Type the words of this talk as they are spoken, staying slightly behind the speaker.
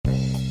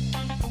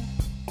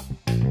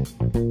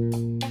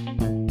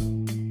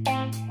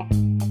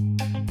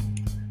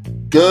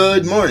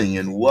Good morning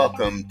and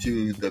welcome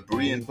to the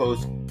Berean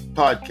Post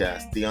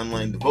podcast, the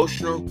online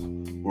devotional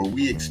where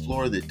we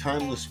explore the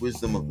timeless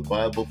wisdom of the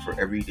Bible for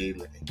everyday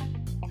living.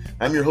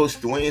 I'm your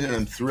host, Dwayne, and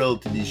I'm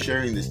thrilled to be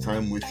sharing this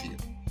time with you.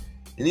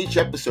 In each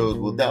episode,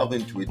 we'll delve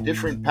into a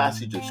different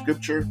passage of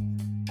Scripture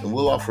and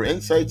we'll offer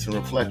insights and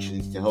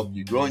reflections to help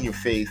you grow in your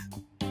faith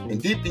and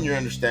deepen your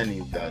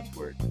understanding of God's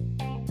Word.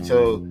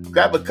 So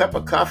grab a cup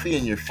of coffee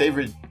and your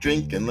favorite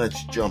drink and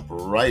let's jump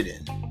right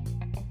in.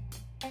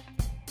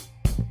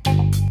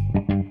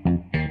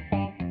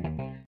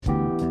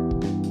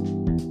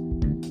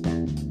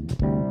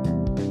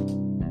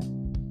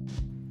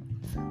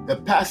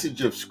 The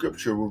passage of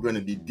Scripture we're going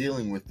to be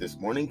dealing with this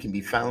morning can be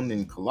found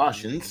in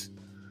Colossians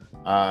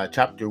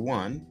chapter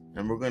 1,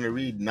 and we're going to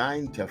read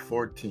 9 to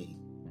 14.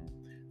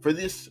 For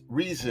this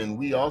reason,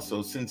 we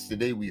also, since the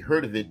day we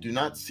heard of it, do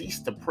not cease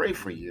to pray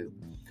for you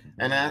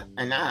and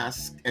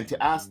ask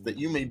that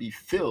you may be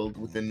filled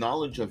with the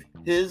knowledge of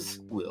His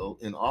will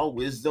in all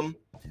wisdom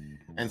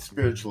and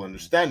spiritual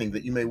understanding,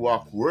 that you may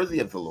walk worthy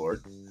of the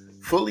Lord,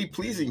 fully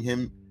pleasing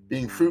Him,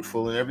 being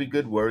fruitful in every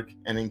good work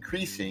and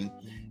increasing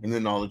in the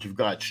knowledge of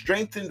God,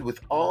 strengthened with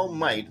all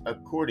might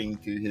according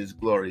to His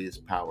glorious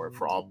power,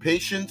 for all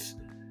patience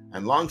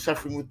and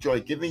long-suffering with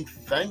joy, giving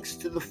thanks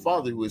to the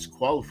Father who has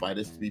qualified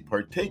us to be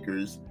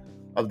partakers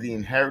of the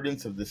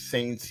inheritance of the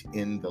saints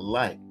in the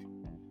light.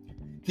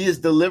 He has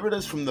delivered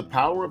us from the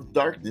power of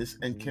darkness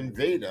and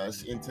conveyed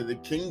us into the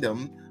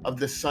kingdom of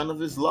the Son of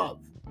His love,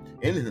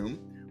 in whom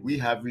we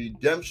have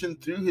redemption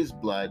through His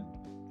blood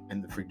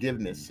and the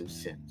forgiveness of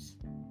sins.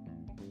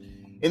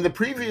 In the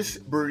previous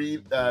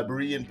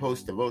Berean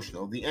Post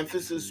devotional, the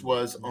emphasis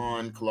was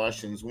on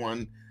Colossians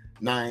 1,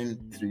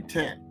 9 through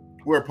 10,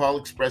 where Paul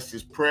expressed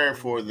his prayer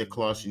for the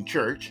Colossian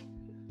church,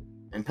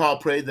 and Paul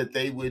prayed that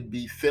they would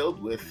be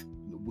filled with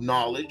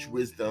knowledge,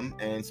 wisdom,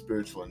 and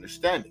spiritual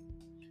understanding,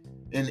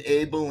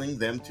 enabling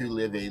them to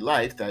live a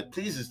life that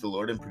pleases the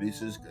Lord and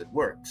produces good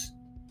works.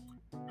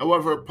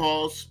 However,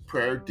 Paul's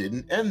prayer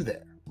didn't end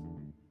there.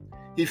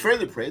 He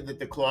further prayed that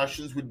the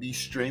Colossians would be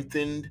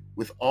strengthened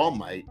with all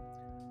might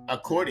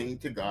according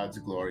to God's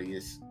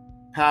glorious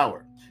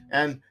power.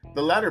 And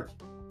the latter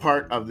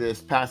part of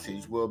this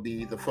passage will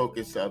be the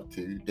focus of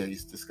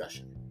today's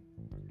discussion.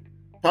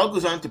 Paul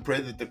goes on to pray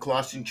that the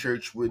Colossian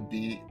church would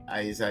be,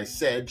 as I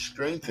said,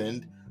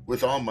 strengthened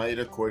with all might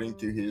according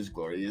to His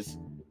glorious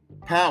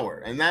power.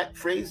 And that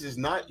phrase is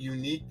not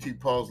unique to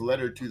Paul's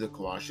letter to the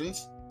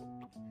Colossians.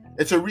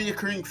 It's a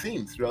recurring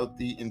theme throughout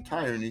the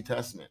entire New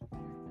Testament.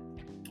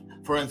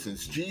 For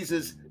instance,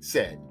 Jesus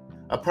said,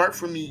 "Apart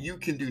from me, you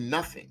can do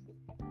nothing."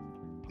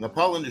 Now,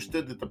 Paul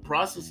understood that the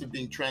process of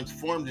being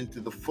transformed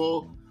into the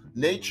full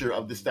nature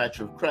of the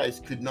stature of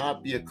Christ could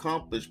not be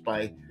accomplished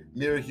by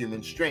mere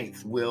human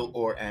strength, will,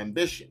 or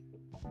ambition.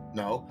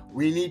 No,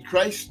 we need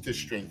Christ to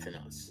strengthen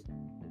us.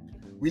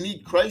 We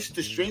need Christ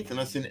to strengthen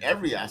us in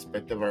every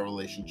aspect of our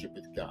relationship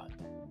with God.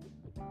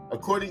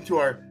 According to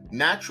our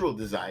natural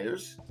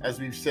desires,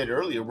 as we've said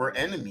earlier, we're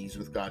enemies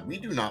with God. We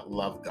do not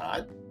love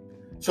God.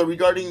 So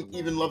regarding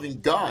even loving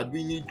God,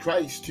 we need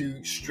Christ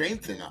to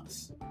strengthen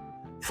us,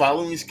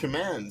 following His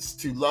commands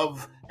to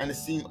love and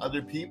esteem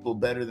other people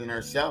better than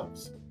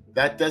ourselves.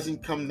 That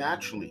doesn't come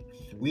naturally.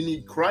 We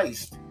need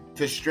Christ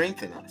to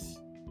strengthen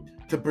us,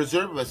 to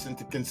preserve us, and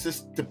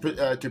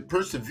to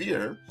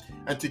persevere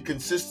and to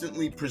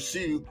consistently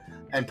pursue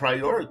and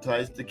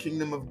prioritize the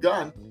kingdom of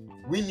God.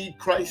 We need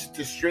Christ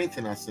to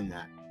strengthen us in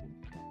that.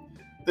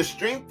 The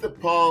strength that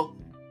Paul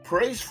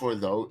prays for,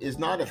 though, is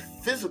not a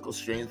physical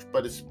strength,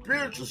 but a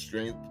spiritual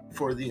strength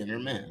for the inner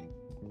man.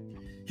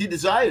 He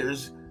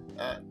desires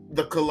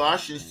the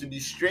Colossians to be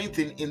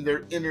strengthened in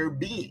their inner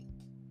being,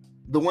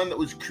 the one that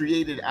was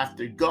created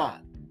after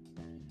God.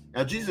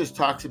 Now, Jesus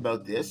talks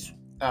about this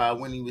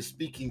when He was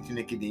speaking to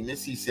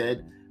Nicodemus. He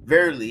said,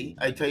 "Verily,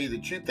 I tell you the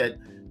truth, that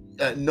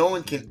no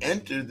one can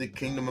enter the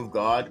kingdom of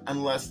God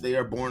unless they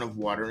are born of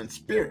water and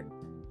spirit.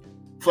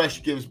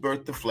 Flesh gives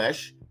birth to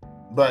flesh,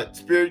 but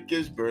spirit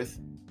gives birth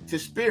to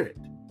spirit."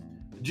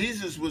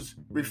 Jesus was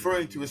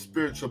referring to a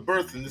spiritual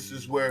birth, and this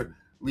is where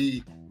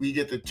we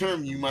get the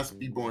term, "you must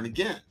be born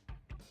again."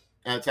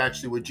 That's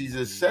actually what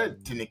Jesus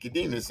said to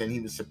Nicodemus, and he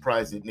was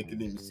surprised that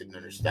Nicodemus didn't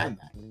understand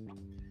that.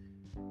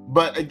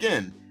 But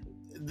again,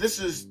 this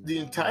is the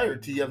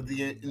entirety of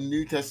the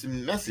New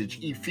Testament message.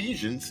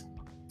 Ephesians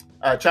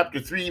chapter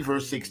 3,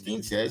 verse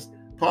 16 says,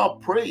 Paul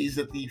prays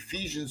that the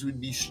Ephesians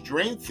would be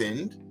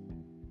strengthened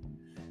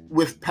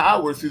with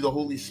power through the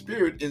Holy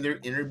Spirit in their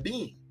inner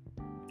being.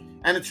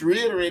 And it's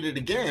reiterated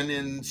again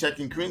in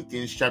 2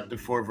 Corinthians chapter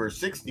 4, verse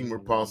 16, where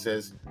Paul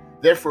says,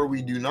 "Therefore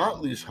we do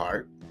not lose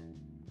heart,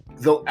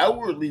 though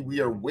outwardly we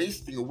are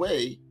wasting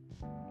away,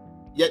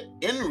 yet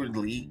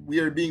inwardly we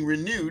are being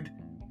renewed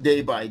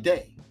day by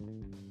day."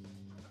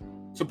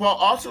 So Paul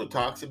also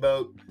talks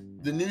about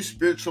the new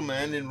spiritual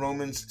man in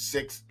Romans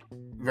 6,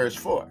 verse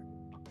 4,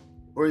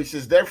 where he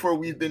says, "Therefore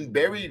we've been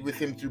buried with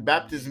Him through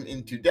baptism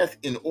into death,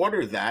 in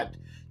order that,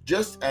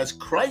 just as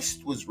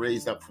Christ was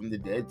raised up from the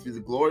dead through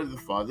the glory of the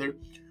Father,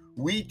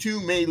 we too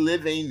may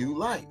live a new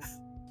life.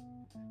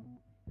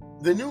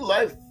 The new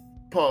life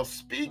Paul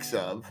speaks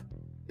of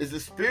is the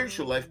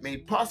spiritual life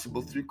made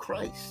possible through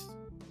Christ.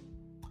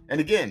 And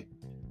again,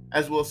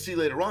 as we'll see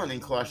later on in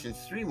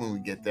Colossians 3 when we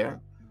get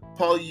there,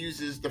 Paul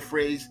uses the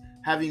phrase,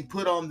 having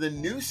put on the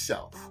new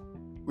self,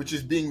 which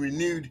is being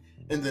renewed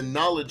in the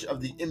knowledge of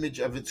the image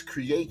of its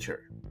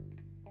creator.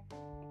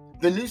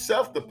 The new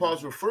self that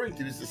Paul's referring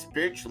to is the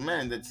spiritual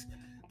man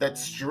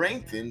that's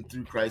strengthened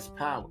through Christ's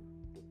power.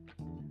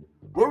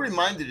 We're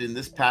reminded in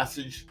this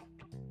passage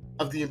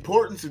of the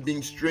importance of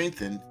being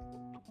strengthened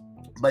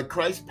by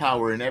Christ's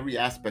power in every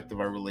aspect of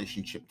our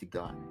relationship to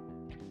God.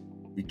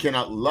 We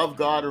cannot love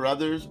God or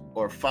others,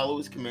 or follow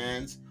his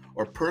commands,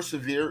 or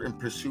persevere in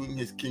pursuing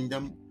his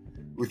kingdom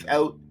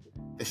without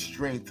the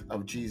strength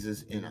of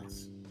Jesus in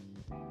us.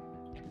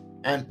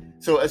 And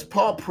so as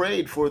Paul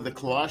prayed for the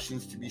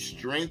Colossians to be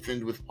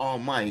strengthened with all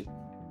might,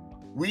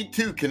 we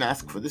too can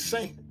ask for the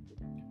same.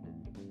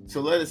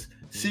 So let us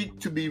seek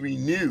to be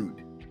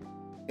renewed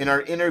in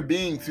our inner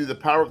being through the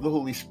power of the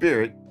Holy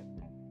Spirit,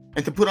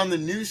 and to put on the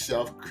new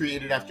self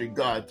created after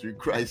God through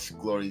Christ's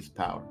glorious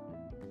power.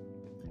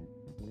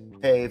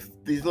 Hey, if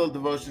these little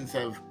devotions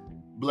have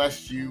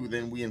blessed you,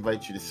 then we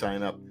invite you to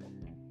sign up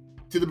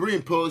to the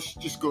Berean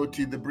Post. Just go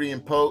to the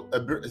Berean Post.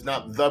 It's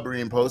not the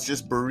Berean Post,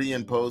 just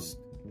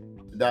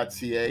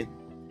bereanpost.ca.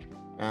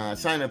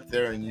 Sign up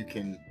there, and you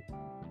can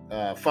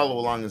follow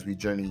along as we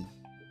journey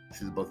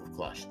through the book of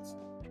Colossians.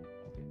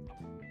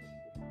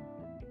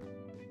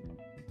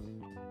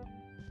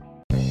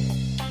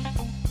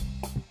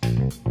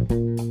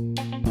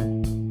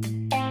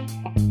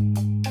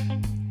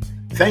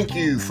 Thank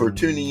you for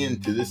tuning in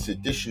to this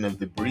edition of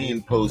the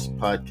Berean Post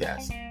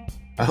podcast.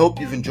 I hope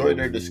you've enjoyed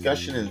our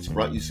discussion and it's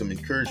brought you some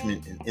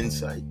encouragement and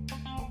insight.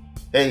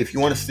 Hey, if you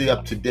want to stay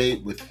up to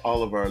date with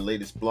all of our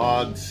latest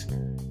blogs,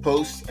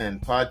 posts,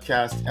 and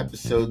podcast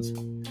episodes,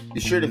 be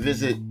sure to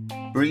visit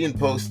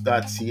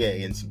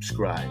bereanpost.ca and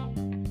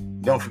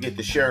subscribe. Don't forget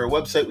to share our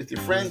website with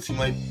your friends who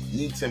might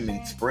need some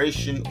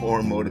inspiration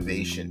or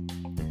motivation.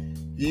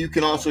 You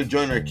can also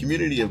join our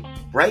community of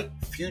Bright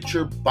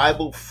Future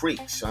Bible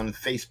Freaks on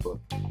Facebook.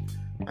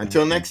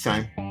 Until next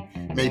time,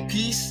 may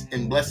peace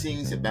and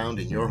blessings abound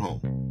in your home.